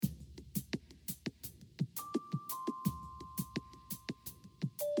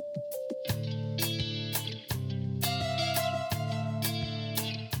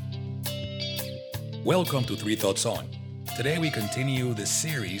Welcome to Three Thoughts On. Today we continue the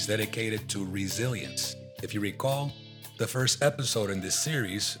series dedicated to resilience. If you recall, the first episode in this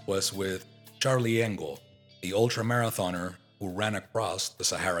series was with Charlie Engle, the ultramarathoner who ran across the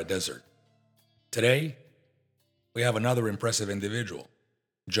Sahara Desert. Today, we have another impressive individual,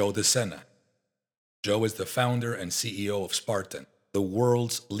 Joe De Sena. Joe is the founder and CEO of Spartan, the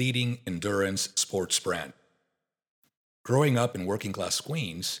world's leading endurance sports brand. Growing up in working-class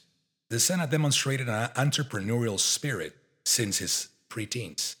Queens, De Sena demonstrated an entrepreneurial spirit since his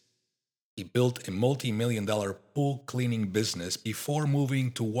preteens. He built a multi-million-dollar pool cleaning business before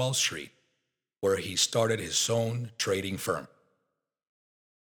moving to Wall Street, where he started his own trading firm.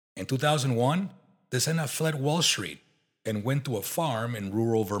 In 2001, De Sena fled Wall Street and went to a farm in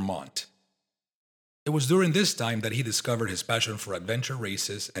rural Vermont. It was during this time that he discovered his passion for adventure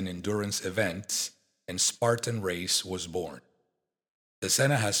races and endurance events, and Spartan Race was born. De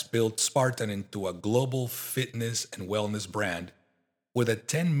Sena has built Spartan into a global fitness and wellness brand with a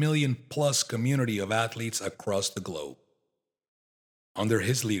 10 million plus community of athletes across the globe. Under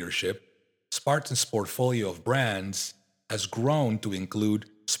his leadership, Spartan's portfolio of brands has grown to include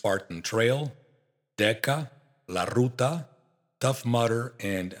Spartan Trail, Deca, La Ruta, Tough Mudder,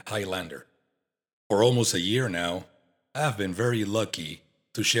 and Highlander. For almost a year now, I have been very lucky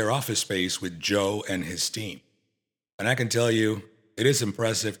to share office space with Joe and his team. And I can tell you, it is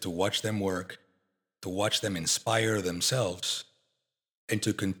impressive to watch them work, to watch them inspire themselves, and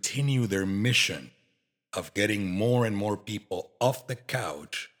to continue their mission of getting more and more people off the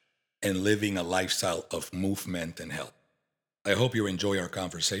couch and living a lifestyle of movement and health. I hope you enjoy our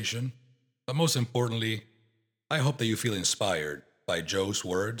conversation, but most importantly, I hope that you feel inspired by Joe's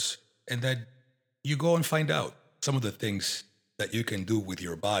words and that you go and find out some of the things that you can do with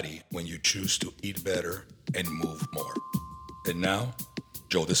your body when you choose to eat better and move more. And now,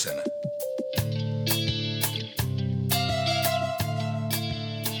 Joe De Sena.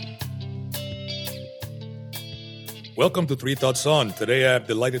 Welcome to Three Thoughts On. Today I'm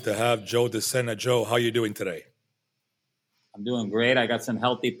delighted to have Joe De Sena. Joe, how are you doing today? I'm doing great. I got some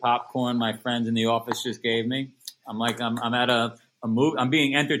healthy popcorn my friends in the office just gave me. I'm at a movie. I'm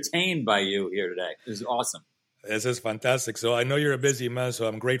being entertained by you here today. This is awesome. This is fantastic. So I know you're a busy man, so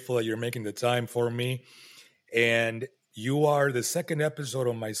I'm grateful that you're making the time for me. And you are the second episode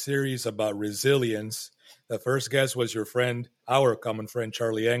of my series about resilience. The first guest was your friend, our common friend,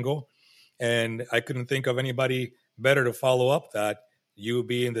 Charlie Engle. And I couldn't think of anybody better to follow up that, you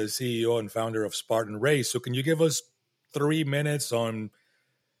being the CEO and founder of Spartan Race. So can you give us 3 minutes on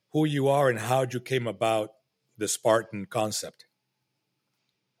who you are and how you came about the Spartan concept?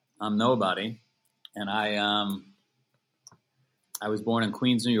 I'm nobody. And I was born in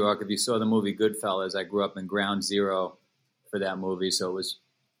Queens, New York. If you saw the movie Goodfellas, I grew up in Ground Zero for that movie. So it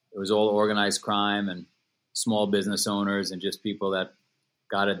was all organized crime and small business owners and just people that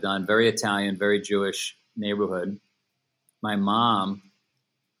got it done. Very Italian, very Jewish neighborhood. My mom,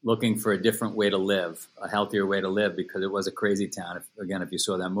 looking for a different way to live, a healthier way to live, because it was a crazy town. If you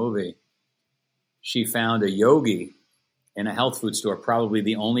saw that movie, she found a yogi in a health food store, probably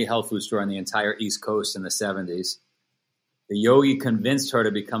the only health food store on the entire East Coast in the 70s. The yogi convinced her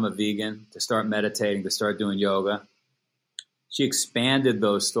to become a vegan, to start meditating, to start doing yoga. She expanded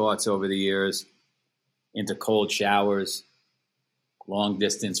those thoughts over the years into cold showers, long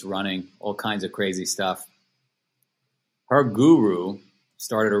distance running, all kinds of crazy stuff. Her guru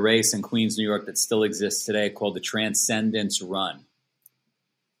started a race in Queens, New York that still exists today called the Transcendence Run.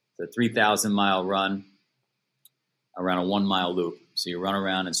 It's a 3,000-mile run around a 1-mile loop. So you run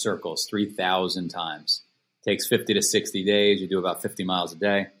around in circles 3,000 times. Takes 50 to 60 days. You do about 50 miles a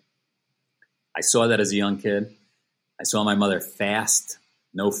day. I saw that as a young kid. I saw my mother fast,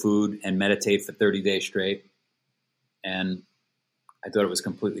 no food, and meditate for 30 days straight. And I thought it was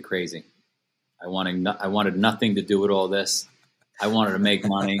completely crazy. I wanted nothing to do with all this. I wanted to make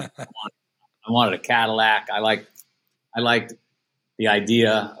money. I wanted a Cadillac. I liked the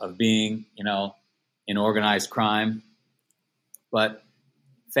idea of being, in organized crime. But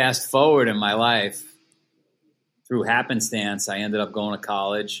fast forward in my life, through happenstance, I ended up going to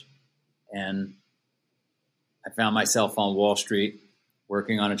college, and I found myself on Wall Street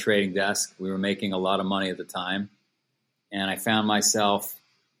working on a trading desk. We were making a lot of money at the time, and I found myself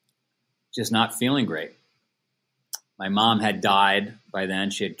just not feeling great. My mom had died by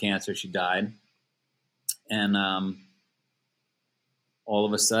then. She had cancer. She died. And all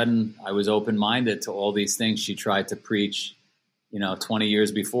of a sudden, I was open-minded to all these things she tried to preach, 20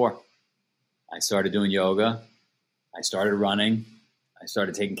 years before. I started doing yoga. I started running. I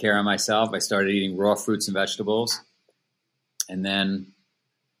started taking care of myself. I started eating raw fruits and vegetables. And then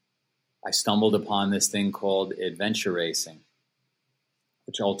I stumbled upon this thing called adventure racing,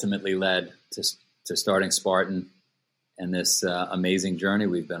 which ultimately led to starting Spartan and this amazing journey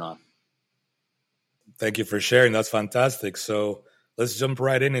we've been on. Thank you for sharing. That's fantastic. So let's jump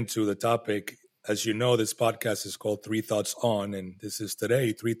right into the topic. As you know, this podcast is called Three Thoughts On, and this is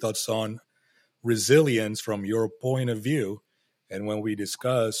today, Three Thoughts On Resilience from your point of view. And when we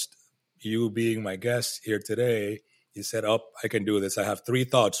discussed you being my guest here today, you said, I can do this. I have three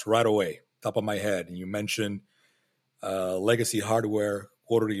thoughts right away, top of my head. And you mentioned legacy hardware,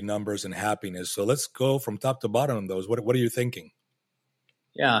 quarterly numbers, and happiness. So let's go from top to bottom on those. What are you thinking?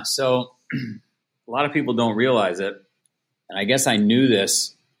 Yeah, so a lot of people don't realize it. And I guess I knew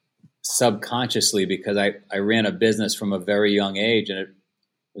this subconsciously because I ran a business from a very young age, and it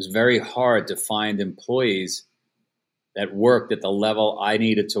was very hard to find employees that worked at the level I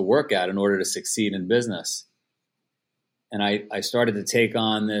needed to work at in order to succeed in business. And I started to take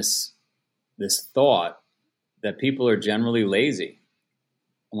on this thought that people are generally lazy.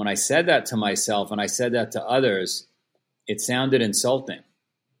 And when I said that to myself and I said that to others, it sounded insulting.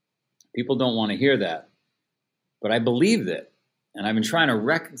 People don't want to hear that. But I believed it. And I've been trying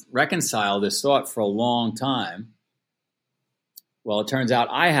to reconcile this thought for a long time. Well, it turns out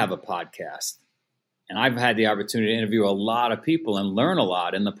I have a podcast. And I've had the opportunity to interview a lot of people and learn a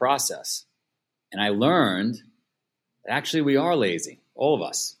lot in the process. And I learned that actually we are lazy, all of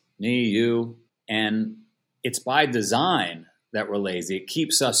us, me, you. And it's by design that we're lazy. It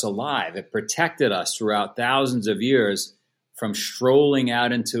keeps us alive. It protected us throughout thousands of years from strolling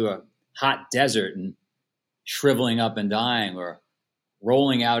out into a hot desert and shriveling up and dying, or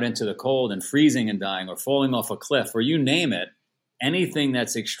rolling out into the cold and freezing and dying, or falling off a cliff, or you name it. Anything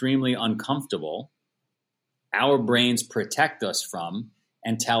that's extremely uncomfortable, our brains protect us from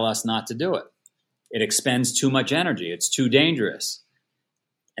and tell us not to do it. It expends too much energy. It's too dangerous.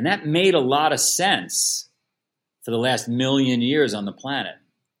 And that made a lot of sense for the last million years on the planet.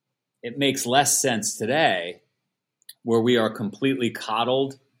 It makes less sense today, where we are completely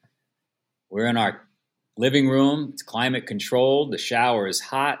coddled. We're in our living room. It's climate controlled. The shower is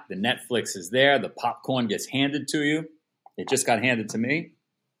hot. The Netflix is there. The popcorn gets handed to you. It just got handed to me.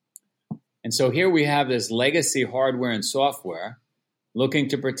 And so here we have this legacy hardware and software looking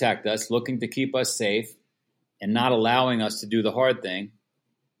to protect us, looking to keep us safe, and not allowing us to do the hard thing.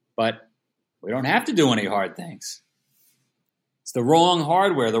 But we don't have to do any hard things. It's the wrong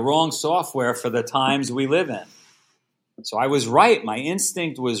hardware, the wrong software for the times we live in. So I was right. My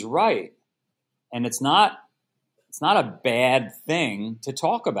instinct was right. And it's not a bad thing to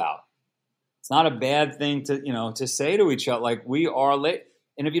talk about. It's not a bad thing to say to each other, like, we are late.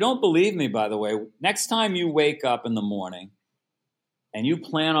 And if you don't believe me, by the way, next time you wake up in the morning and you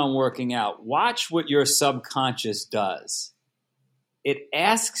plan on working out, watch what your subconscious does. It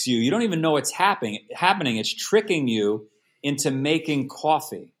asks you don't even know it's happening. It's tricking you into making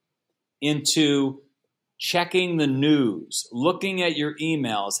coffee, into checking the news, looking at your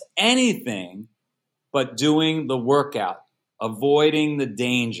emails, anything but doing the workout, avoiding the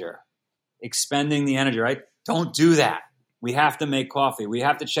danger, expending the energy, right? Don't do that. We have to make coffee. We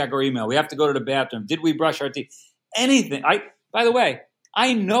have to check our email. We have to go to the bathroom. Did we brush our teeth? Anything. By the way,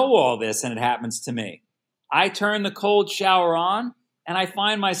 I know all this, and it happens to me. I turn the cold shower on, and I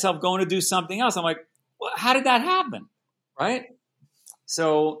find myself going to do something else. I'm like, well, how did that happen? Right?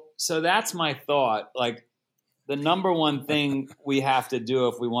 So that's my thought. Like, the number one thing we have to do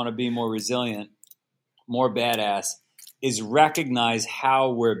if we want to be more resilient, more badass, is recognize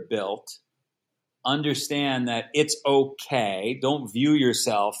how we're built. Understand that it's okay. Don't view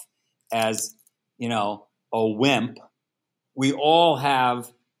yourself as, a wimp. We all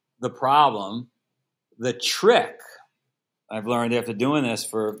have the problem. The trick, I've learned after doing this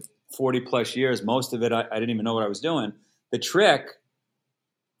for 40 plus years, most of it I didn't even know what I was doing. The trick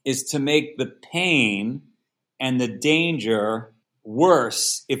is to make the pain and the danger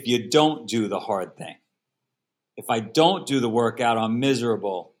worse if you don't do the hard thing. If I don't do the workout, I'm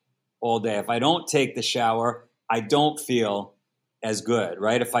miserable all day. If I don't take the shower, I don't feel as good,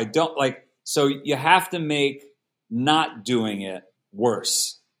 right? If I don't so you have to make not doing it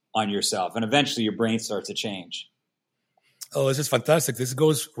worse on yourself. And eventually your brain starts to change. Oh, this is fantastic. This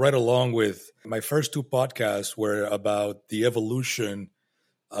goes right along with my first two podcasts were about the evolution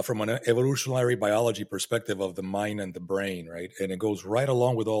from an evolutionary biology perspective of the mind and the brain, right? And it goes right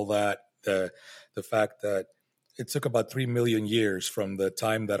along with all that, the fact that it took about 3 million years from the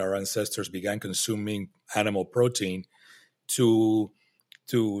time that our ancestors began consuming animal protein to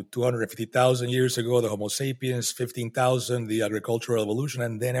 250,000 years ago, the Homo sapiens, 15,000, the agricultural evolution,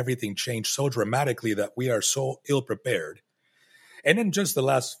 and then everything changed so dramatically that we are so ill-prepared. And in just the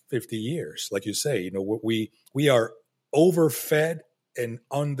last 50 years, like you say, we are overfed and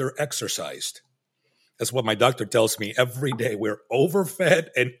under-exercised. That's what my doctor tells me every day. We're overfed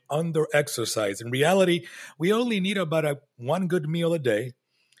and under-exercised. In reality, we only need about one good meal a day,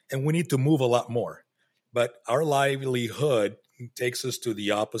 and we need to move a lot more. But our livelihood takes us to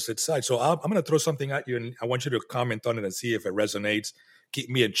the opposite side. So I'm going to throw something at you, and I want you to comment on it and see if it resonates. Keep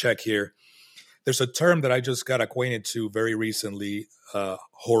me in check here. There's a term that I just got acquainted to very recently,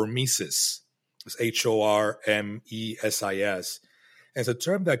 hormesis. It's HORMESIS. And it's a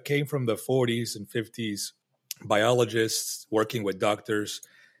term that came from the 40s and 50s, biologists working with doctors,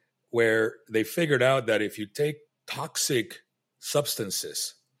 where they figured out that if you take toxic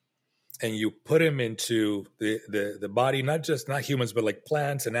substances and you put them into the body, not humans, but like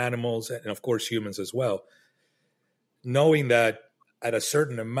plants and animals, and of course humans as well, knowing that at a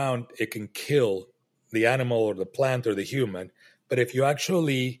certain amount, it can kill the animal or the plant or the human. But if you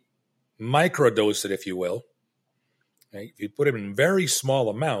actually microdose it, if you will, right, if you put it in very small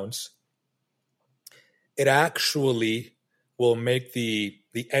amounts, it actually will make the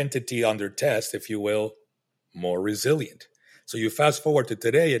entity under test, if you will, more resilient. So you fast forward to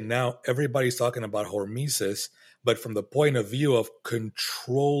today, and now everybody's talking about hormesis, but from the point of view of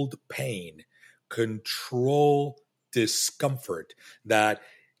controlled pain, control discomfort, that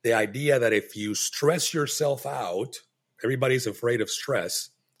the idea that if you stress yourself out, everybody's afraid of stress,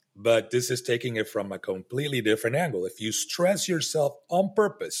 but this is taking it from a completely different angle. If you stress yourself on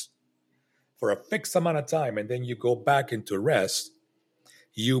purpose for a fixed amount of time and then you go back into rest,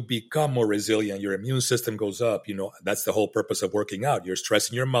 you become more resilient. Your immune system goes up. That's the whole purpose of working out. You're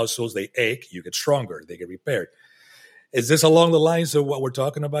stressing your muscles. They ache. You get stronger. They get repaired. Is this along the lines of what we're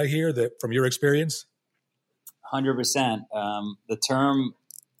talking about here, from your experience? 100%. The term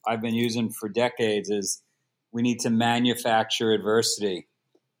I've been using for decades is we need to manufacture adversity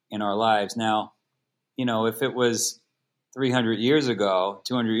in our lives. Now, if it was 300 years ago,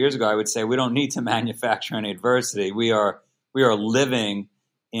 200 years ago, I would say we don't need to manufacture any adversity. We are living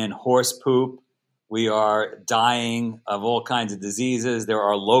in horse poop. We are dying of all kinds of diseases. There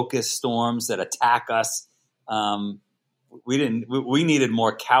are locust storms that attack us. We needed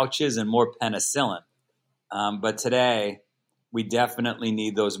more couches and more penicillin. But today, we definitely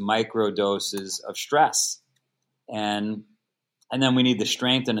need those micro doses of stress. And then we need the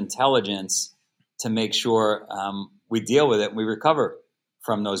strength and intelligence to make sure we deal with it and we recover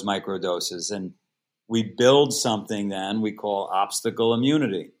from those micro doses. And we build something then we call obstacle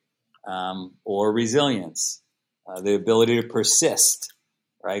immunity or resilience, the ability to persist,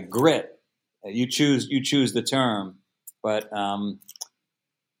 right? Grit. You choose the term. But,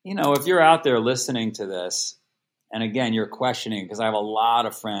 if you're out there listening to this, and again, you're questioning, because I have a lot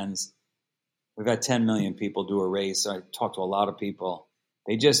of friends. We've had 10 million people do a race. So I talk to a lot of people.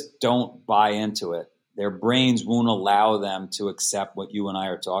 They just don't buy into it. Their brains won't allow them to accept what you and I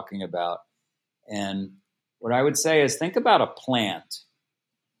are talking about. And what I would say is think about a plant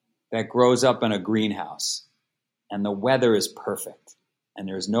that grows up in a greenhouse and the weather is perfect and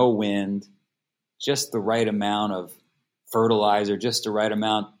there's no wind, just the right amount of fertilizer, just the right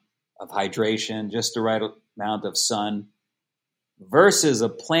amount of hydration, just the right amount of sun, versus a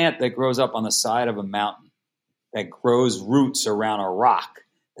plant that grows up on the side of a mountain, that grows roots around a rock,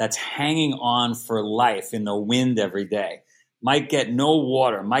 that's hanging on for life in the wind every day, might get no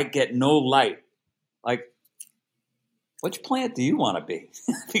water, might get no light. Like, which plant do you want to be?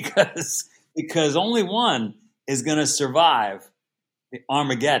 because only one is going to survive the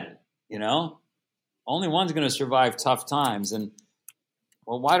Armageddon, Only one's going to survive tough times. And,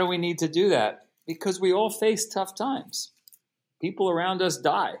 well, why do we need to do that? Because we all face tough times. People around us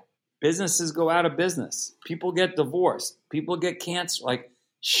die. Businesses go out of business. People get divorced. People get cancer. Like,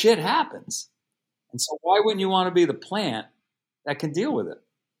 shit happens. And so why wouldn't you want to be the plant that can deal with it?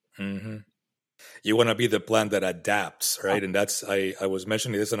 Mm-hmm. You want to be the plant that adapts, right? And that's, I was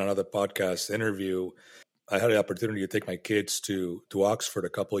mentioning this in another podcast interview. I had the opportunity to take my kids to Oxford a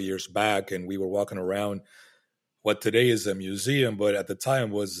couple of years back, and we were walking around what today is a museum, but at the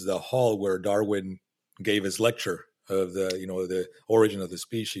time was the hall where Darwin gave his lecture of the origin of the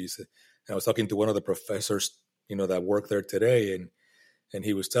species. And I was talking to one of the professors, that work there today, and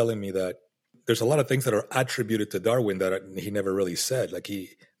he was telling me that there's a lot of things that are attributed to Darwin that he never really said. Like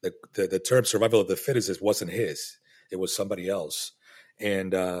the term survival of the fittest wasn't his; it was somebody else.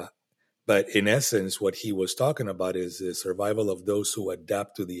 And but in essence, what he was talking about is the survival of those who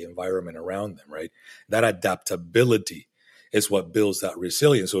adapt to the environment around them. Right? That adaptability is what builds that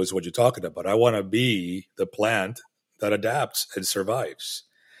resilience. So it's what you're talking about. I want to be the plant that adapts and survives.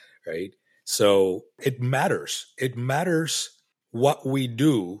 Right? So it matters. It matters what we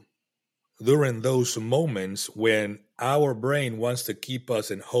do during those moments when our brain wants to keep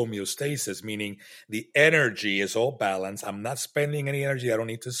us in homeostasis, meaning the energy is all balanced. I'm not spending any energy I don't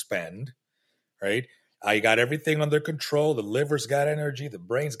need to spend, right? I got everything under control. The liver's got energy. The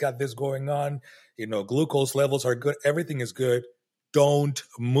brain's got this going on. Glucose levels are good. Everything is good. Don't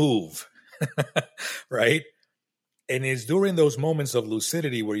move, right? And it's during those moments of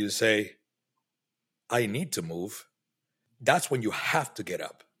lucidity where you say, I need to move. That's when you have to get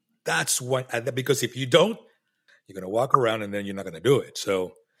up. That's when, because if you don't, you're going to walk around and then you're not going to do it.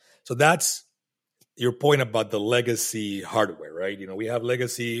 So that's your point about the legacy hardware, right? We have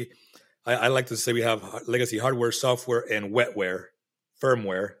legacy. I like to say we have legacy hardware, software, and wetware,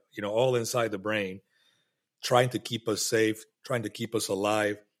 firmware, all inside the brain, trying to keep us safe, trying to keep us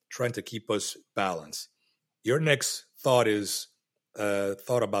alive, trying to keep us balanced. Your next thought is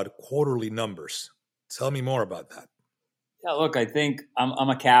thought about quarterly numbers. Tell me more about that. Yeah, look, I think I'm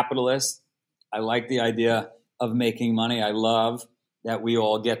a capitalist. I like the idea of making money. I love that we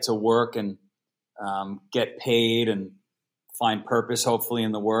all get to work and get paid and find purpose, hopefully,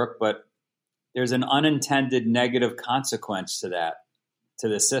 in the work. But there's an unintended negative consequence to that, to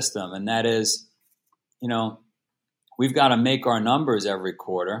the system. And that is, we've got to make our numbers every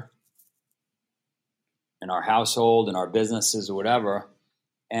quarter in our household, in our businesses, or whatever.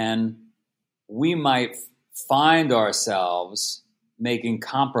 And we might find ourselves making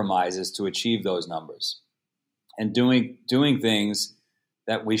compromises to achieve those numbers and doing things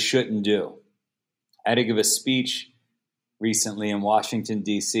that we shouldn't do. I had to give a speech recently in Washington,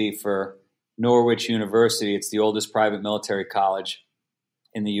 D.C. for Norwich University. It's the oldest private military college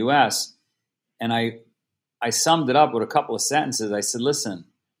in the U.S. And I summed it up with a couple of sentences. I said, listen,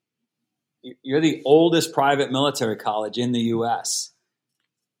 you're the oldest private military college in the U.S.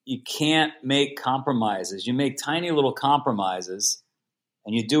 You can't make compromises. You make tiny little compromises,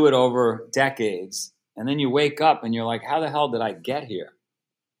 and you do it over decades. And then you wake up and you're like, how the hell did I get here?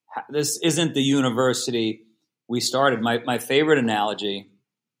 This isn't the university we started. My favorite analogy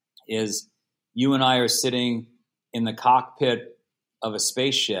is you and I are sitting in the cockpit of a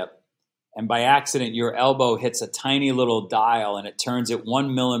spaceship, and by accident, your elbow hits a tiny little dial and it turns it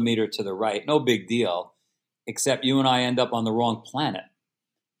 1 millimeter to the right. No big deal, except you and I end up on the wrong planet,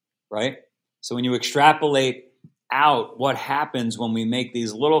 right? So when you extrapolate out what happens when we make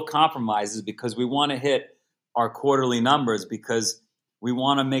these little compromises because we want to hit our quarterly numbers, because we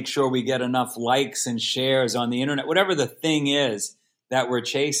want to make sure we get enough likes and shares on the internet, whatever the thing is that we're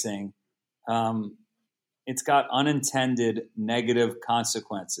chasing, it's got unintended negative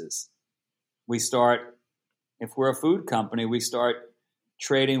consequences. We start, if we're a food company, we start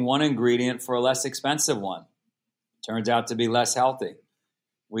trading one ingredient for a less expensive one. Turns out to be less healthy.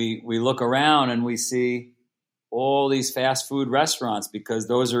 We look around and we see all these fast food restaurants because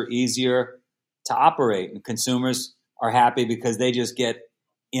those are easier to operate, and consumers are happy because they just get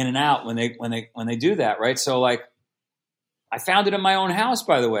in and out when they do that, right? So like, I found it in my own house,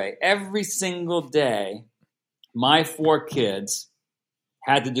 by the way. Every single day, my 4 kids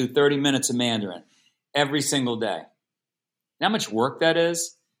had to do 30 minutes of Mandarin every single day. You know how much work that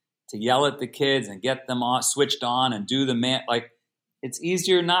is to yell at the kids and get them switched on and do like, it's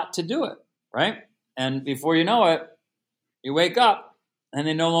easier not to do it, right? And before you know it, you wake up and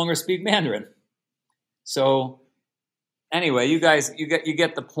they no longer speak Mandarin. So anyway, you guys, you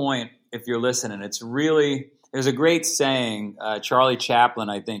get the point if you're listening. It's really, there's a great saying, Charlie Chaplin,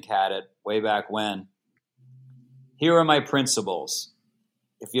 I think, had it way back when. Here are my principles.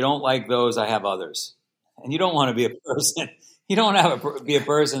 If you don't like those, I have others. And you don't want to be a person. You don't want to be a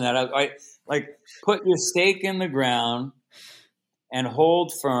person that, like, put your stake in the ground and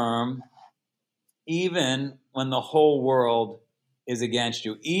hold firm, even when the whole world is against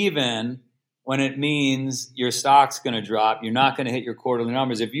you, even when it means your stock's going to drop, you're not going to hit your quarterly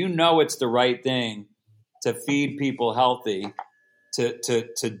numbers. If you know it's the right thing to feed people healthy,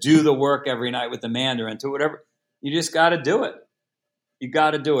 to do the work every night with the Mandarin, to whatever, you just got to do it. You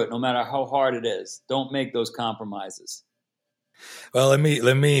got to do it, no matter how hard it is. Don't make those compromises. Well, let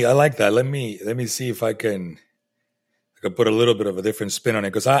me. I like that. Let me see if I can put a little bit of a different spin on it,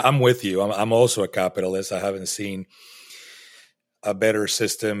 because I'm with you. I'm also a capitalist. I haven't seen a better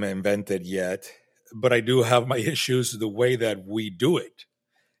system invented yet, but I do have my issues the way that we do it.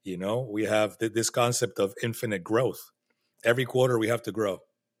 We have this concept of infinite growth. Every quarter we have to grow.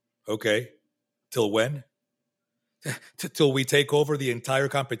 Okay, till when? Till we take over the entire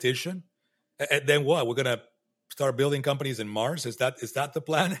competition, and then what? We're gonna start building companies in Mars. Is that the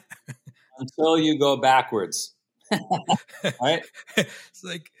plan? Until you go backwards. Right? It's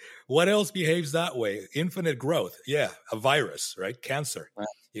like, what else behaves that way? Infinite growth. Yeah, a virus, right? Cancer. Right.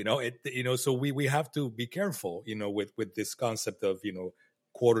 So we have to be careful, with this concept of,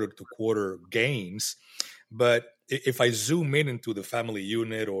 quarter to quarter gains. But if I zoom in into the family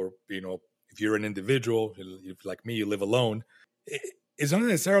unit, or, if you're an individual, if like me, you live alone, it's not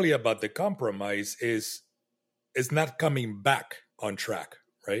necessarily about the compromise, is not coming back on track,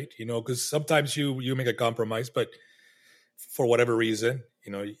 right? Because sometimes you make a compromise, but for whatever reason,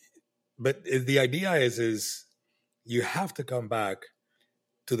 but the idea is you have to come back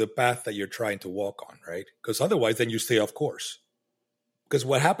to the path that you're trying to walk on, right? Because otherwise, then you stay off course. Because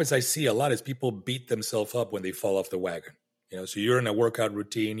what happens, I see a lot, is people beat themselves up when they fall off the wagon. So you're in a workout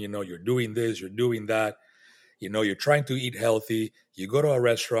routine, you're doing this, you're doing that, you're trying to eat healthy. You go to a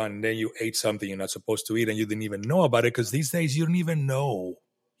restaurant and then you ate something you're not supposed to eat and you didn't even know about it, because these days you don't even know.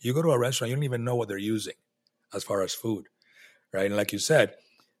 You go to a restaurant, you don't even know what they're using as far as food, right? And like you said,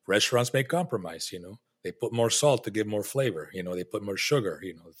 restaurants make compromise, They put more salt to give more flavor, They put more sugar,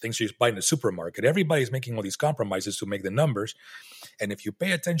 things you buy in the supermarket. Everybody's making all these compromises to make the numbers. And if you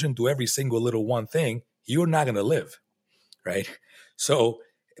pay attention to every single little one thing, you're not going to live, right? So,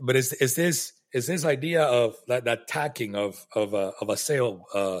 but is this idea of that tacking of a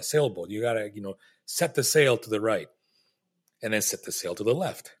sailboat? You got to set the sail to the right, and then set the sail to the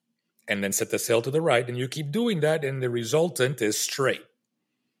left, and then set the sail to the right, and you keep doing that, and the resultant is straight,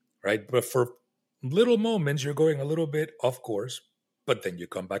 right? But for little moments, you're going a little bit off course, but then you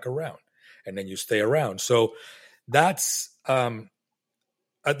come back around, and then you stay around. So that's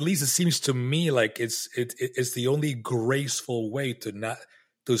at least it seems to me like it's the only graceful way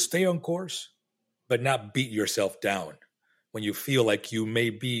to stay on course, but not beat yourself down when you feel like you may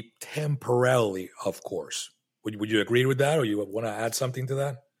be temporarily off course. Would you agree with that, or you want to add something to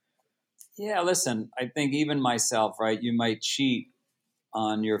that? Yeah, listen, I think even myself, right, you might cheat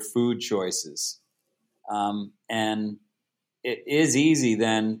on your food choices. And it is easy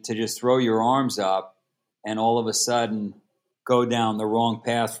then to just throw your arms up and all of a sudden go down the wrong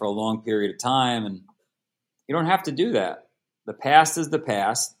path for a long period of time. And you don't have to do that. The past is the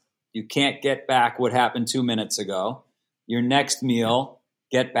past. You can't get back what happened 2 minutes ago. Your next meal,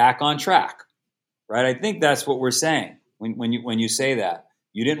 get back on track, right? I think that's what we're saying when you say that.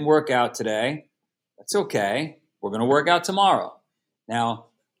 You didn't work out today. That's okay. We're going to work out tomorrow. Now,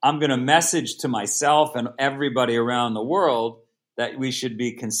 I'm going to message to myself and everybody around the world that we should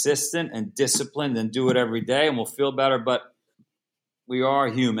be consistent and disciplined and do it every day, and we'll feel better. But we are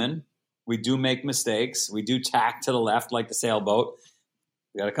human. We do make mistakes. We do tack to the left like the sailboat.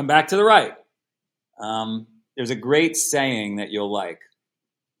 We got to come back to the right. There's a great saying that you'll like.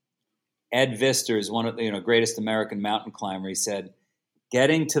 Ed Vister is one of the greatest American mountain climber. He said,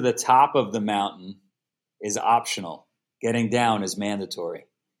 "Getting to the top of the mountain is optional. Getting down is mandatory."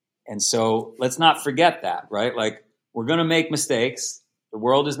 And so let's not forget that, right? Like, we're going to make mistakes. The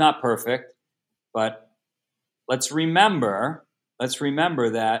world is not perfect, but let's remember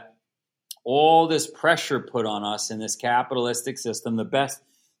that all this pressure put on us in this capitalistic system, the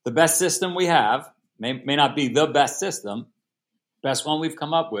best system we have, may not be the best system, best one we've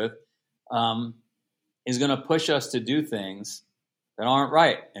come up with, is going to push us to do things that aren't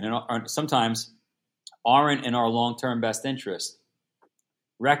right and sometimes aren't in our long-term best interest.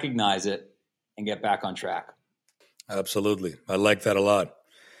 Recognize it and get back on track. Absolutely. I like that a lot.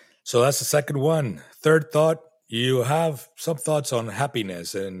 So that's the second one. Third thought, you have some thoughts on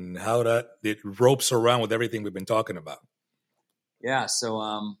happiness and how it ropes around with everything we've been talking about. Yeah,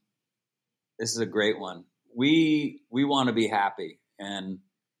 so this is a great one. We want to be happy, and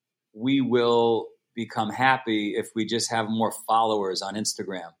we will become happy if we just have more followers on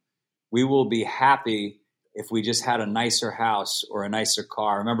Instagram. We will be happy if we just had a nicer house or a nicer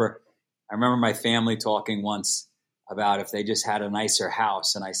car. I remember my family talking once about if they just had a nicer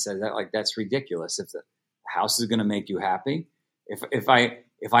house, and I said that's ridiculous. If the house is going to make you happy, if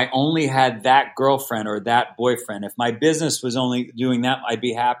I only had that girlfriend or that boyfriend, if my business was only doing that, I'd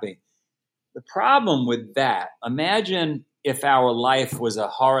be happy. The problem with that, imagine if our life was a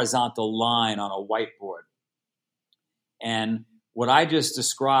horizontal line on a whiteboard. And what I just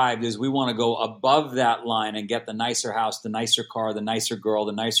described is we want to go above that line and get the nicer house, the nicer car, the nicer girl,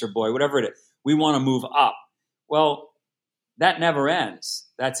 the nicer boy, whatever it is. We want to move up. Well, that never ends.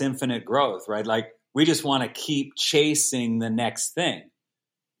 That's infinite growth, right? Like, we just want to keep chasing the next thing.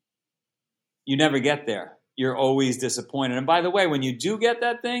 You never get there. You're always disappointed. And by the way, when you do get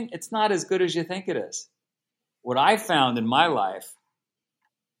that thing, it's not as good as you think it is. What I found in my life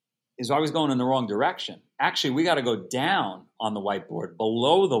is I was going in the wrong direction. Actually, we got to go down on the whiteboard,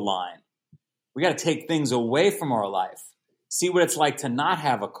 below the line. We got to take things away from our life. See what it's like to not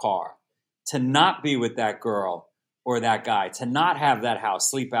have a car, to not be with that girl or that guy, to not have that house,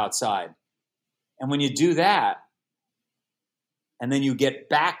 sleep outside. And when you do that, and then you get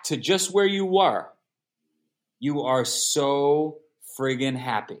back to just where you were, you are so friggin'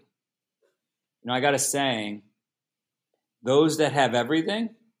 happy. I got a saying, those that have everything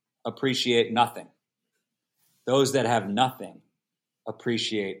appreciate nothing. Those that have nothing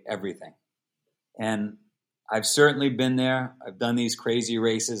appreciate everything. And I've certainly been there. I've done these crazy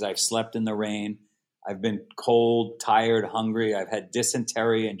races. I've slept in the rain. I've been cold, tired, hungry. I've had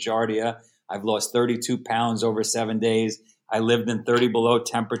dysentery and giardia. I've lost 32 pounds over 7 days. I lived in 30 below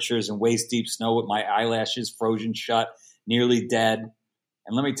temperatures and waist deep snow with my eyelashes frozen shut, nearly dead.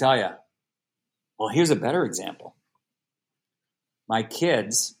 And let me tell you, well, here's a better example. My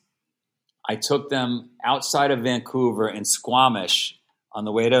kids, I took them outside of Vancouver in Squamish on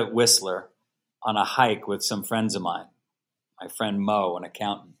the way to Whistler on a hike with some friends of mine. My friend Mo, an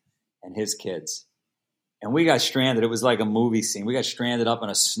accountant, and his kids. And we got stranded. It was like a movie scene. We got stranded up in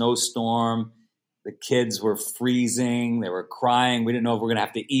a snowstorm. The kids were freezing. They were crying. We didn't know if we were going to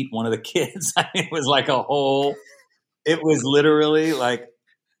have to eat one of the kids. I mean, it was like it was literally like,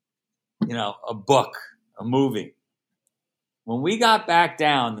 a book, a movie. When we got back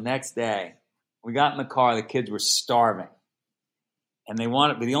down the next day, we got in the car, the kids were starving. And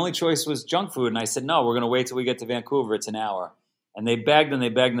but the only choice was junk food. And I said, no, we're going to wait till we get to Vancouver. It's an hour. And they begged and they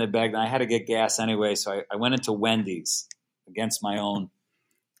begged and they begged. And I had to get gas anyway. So I went into Wendy's against my own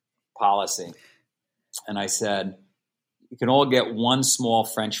policy. And I said, you can all get one small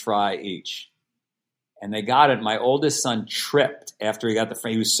French fry each. And they got it. My oldest son tripped after he got the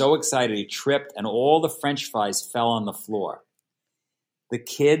French. He was so excited. He tripped and all the French fries fell on the floor. The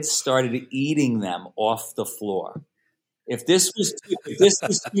kids started eating them off the floor. If this was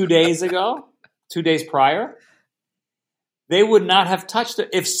 2 days ago, 2 days prior, they would not have touched it.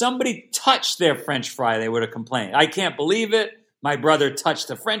 If somebody touched their French fry, they would have complained. I can't believe it. My brother touched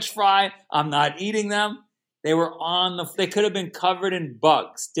the French fry. I'm not eating them. They were they could have been covered in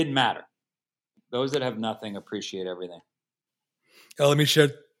bugs. Didn't matter. Those that have nothing appreciate everything. Let me share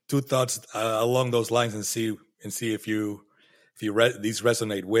two thoughts along those lines and see if these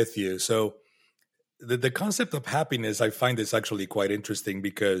resonate with you. So the concept of happiness, I find this actually quite interesting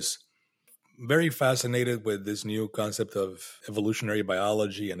because I'm very fascinated with this new concept of evolutionary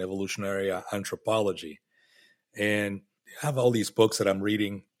biology and evolutionary anthropology. And I have all these books that I'm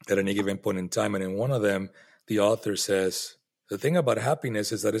reading at any given point in time. And in one of them, the author says, the thing about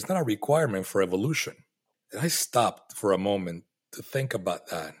happiness is that it's not a requirement for evolution. And I stopped for a moment to think about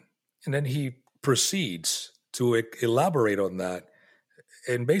that. And then he proceeds to elaborate on that.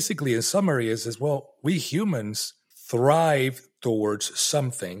 And basically, in summary, is as well, we humans thrive towards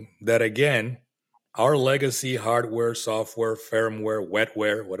something that, again, our legacy, hardware, software, firmware,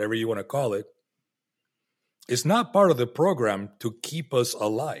 wetware, whatever you want to call it, is not part of the program to keep us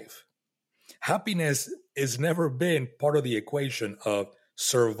alive. Happiness has never been part of the equation of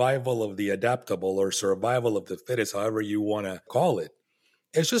survival of the adaptable or survival of the fittest, however you want to call it.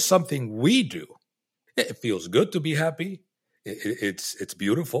 It's just something we do. It feels good to be happy. It's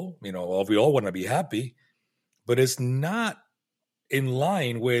beautiful. We all want to be happy, but it's not in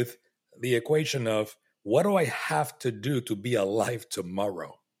line with the equation of what do I have to do to be alive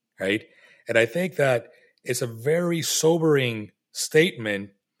tomorrow, right? And I think that it's a very sobering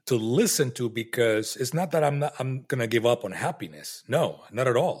statement to listen to because it's not that I'm going to give up on happiness. No, not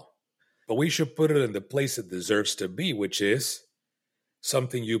at all. But we should put it in the place it deserves to be, which is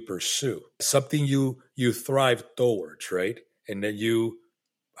something you pursue, something you thrive towards, right? And then you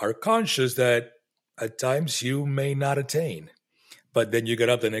are conscious that at times you may not attain, but then you get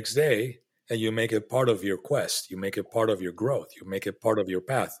up the next day and you make it part of your quest. You make it part of your growth. You make it part of your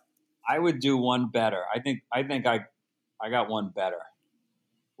path. I would do one better. I think I got one better,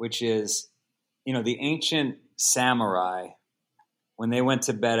 which is, the ancient samurai, when they went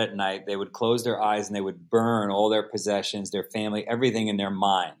to bed at night, they would close their eyes and they would burn all their possessions, their family, everything in their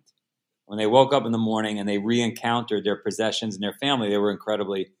mind. When they woke up in the morning and they re-encountered their possessions and their family, they were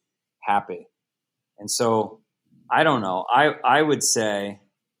incredibly happy. And so, I don't know. I would say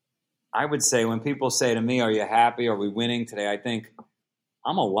when people say to me, are you happy? Are we winning today? I think,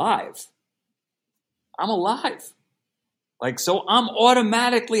 I'm alive. I'm alive. So I'm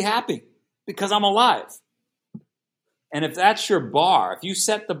automatically happy because I'm alive. And if that's your bar, if you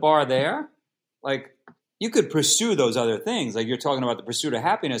set the bar there, you could pursue those other things. You're talking about the pursuit of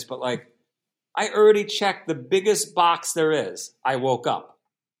happiness, but I already checked the biggest box there is. I woke up.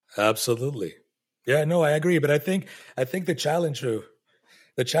 Absolutely. Yeah, no, I agree. But I think the challenge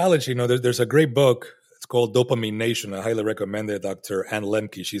The challenge, there's a great book. It's called Dopamine Nation. I highly recommend it. Dr. Ann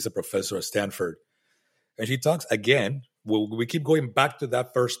Lemke, she's a professor at Stanford. And she talks, again, we keep going back to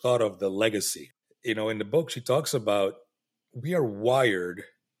that first thought of the legacy. In the book, she talks about we are wired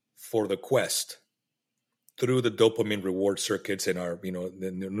for the quest through the dopamine reward circuits in our,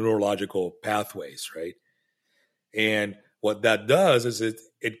 the neurological pathways, right? And what that does is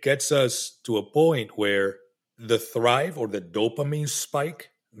it gets us to a point where the thrive or the dopamine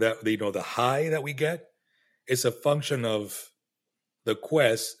spike, that the high that we get, is a function of the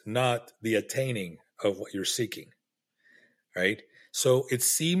quest, not the attaining of what you're seeking, right? So it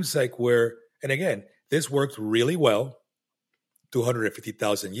seems like and again, this worked really well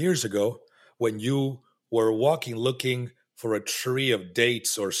 250,000 years ago when you were walking looking for a tree of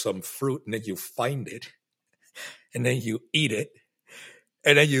dates or some fruit, and then you find it, and then you eat it,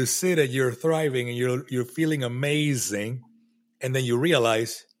 and then you sit and you're thriving and you're feeling amazing, and then you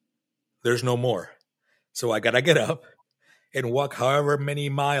realize there's no more. So I gotta get up and walk however many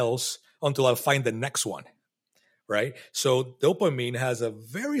miles until I find the next one, right? So dopamine has a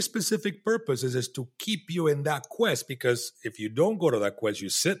very specific purpose, is to keep you in that quest, because if you don't go to that quest, you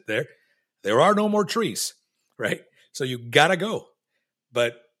sit there are no more trees, right? So you gotta go.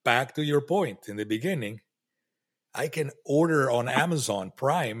 But back to your point in the beginning, I can order on Amazon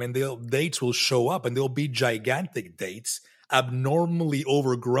Prime and dates will show up, and they'll be gigantic dates, abnormally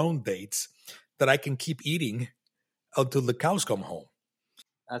overgrown dates that I can keep eating until the cows come home.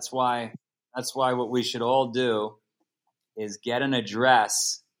 That's why what we should all do is get an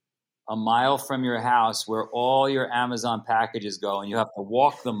address a mile from your house where all your Amazon packages go, and you have to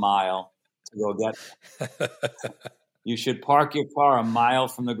walk the mile to go get it. You should park your car a mile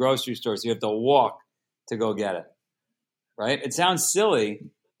from the grocery store, so you have to walk to go get it. Right? It sounds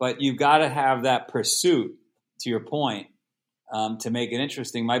silly, but you've got to have that pursuit, to your point, to make it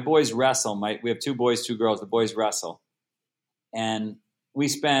interesting. My boys wrestle. We have 2 boys, 2 girls. The boys wrestle. And we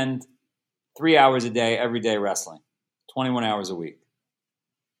spend 3 hours a day, every day wrestling, 21 hours a week.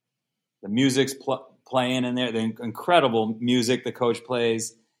 The music's playing in there, the incredible music the coach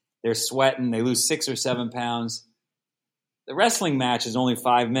plays. They're sweating. They lose 6 or 7 pounds. The wrestling match is only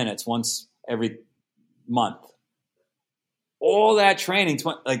 5 minutes once every month. All that training,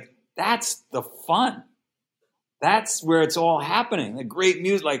 that's the fun. That's where it's all happening. The great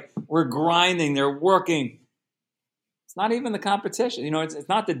music, we're grinding, they're working. It's not even the competition. It's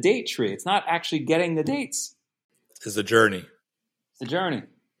not the date tree. It's not actually getting the dates. It's the journey. It's the journey.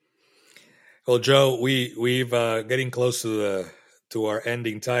 Well, Joe, we've getting close to our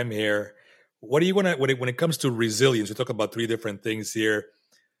ending time here. What do you want to, when it comes to resilience, we talk about 3 different things here.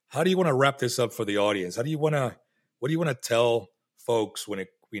 How do you want to wrap this up for the audience? What do you want to tell folks when it,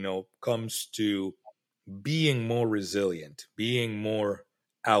 comes to being more resilient, being more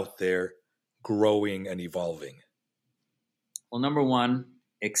out there, growing and evolving? Well, number 1,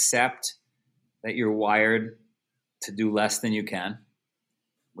 accept that you're wired to do less than you can.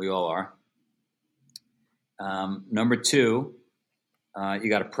 We all are. Number 2, you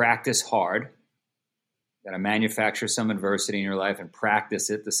got to practice hard. You got to manufacture some adversity in your life and practice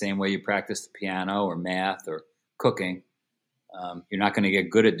it the same way you practice the piano or math or cooking. You're not going to get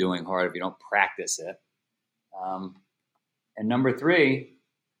good at doing hard if you don't practice it. And number 3,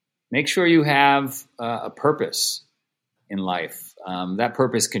 make sure you have a purpose in life. That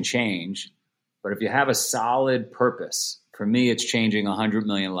purpose can change, but if you have a solid purpose, for me, it's changing 100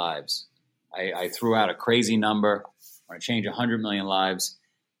 million lives. I threw out a crazy number. I want to change 100 million lives.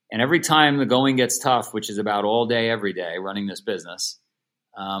 And every time the going gets tough, which is about all day, every day, running this business,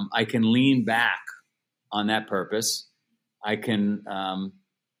 I can lean back on that purpose. I can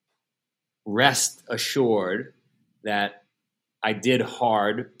rest assured that I did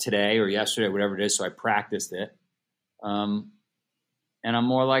hard today or yesterday, whatever it is, so I practiced it. And I'm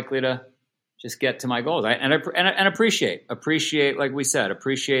more likely to just get to my goals. And appreciate, like we said,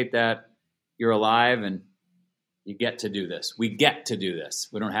 appreciate that you're alive and you get to do this. We get to do this.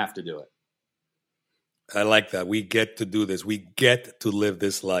 We don't have to do it. I like that. We get to do this. We get to live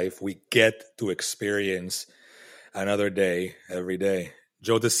this life. We get to experience another day, every day.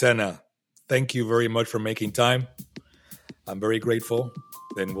 Joe De Sena, thank you very much for making time. I'm very grateful,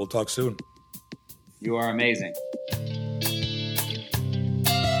 and we'll talk soon. You are amazing.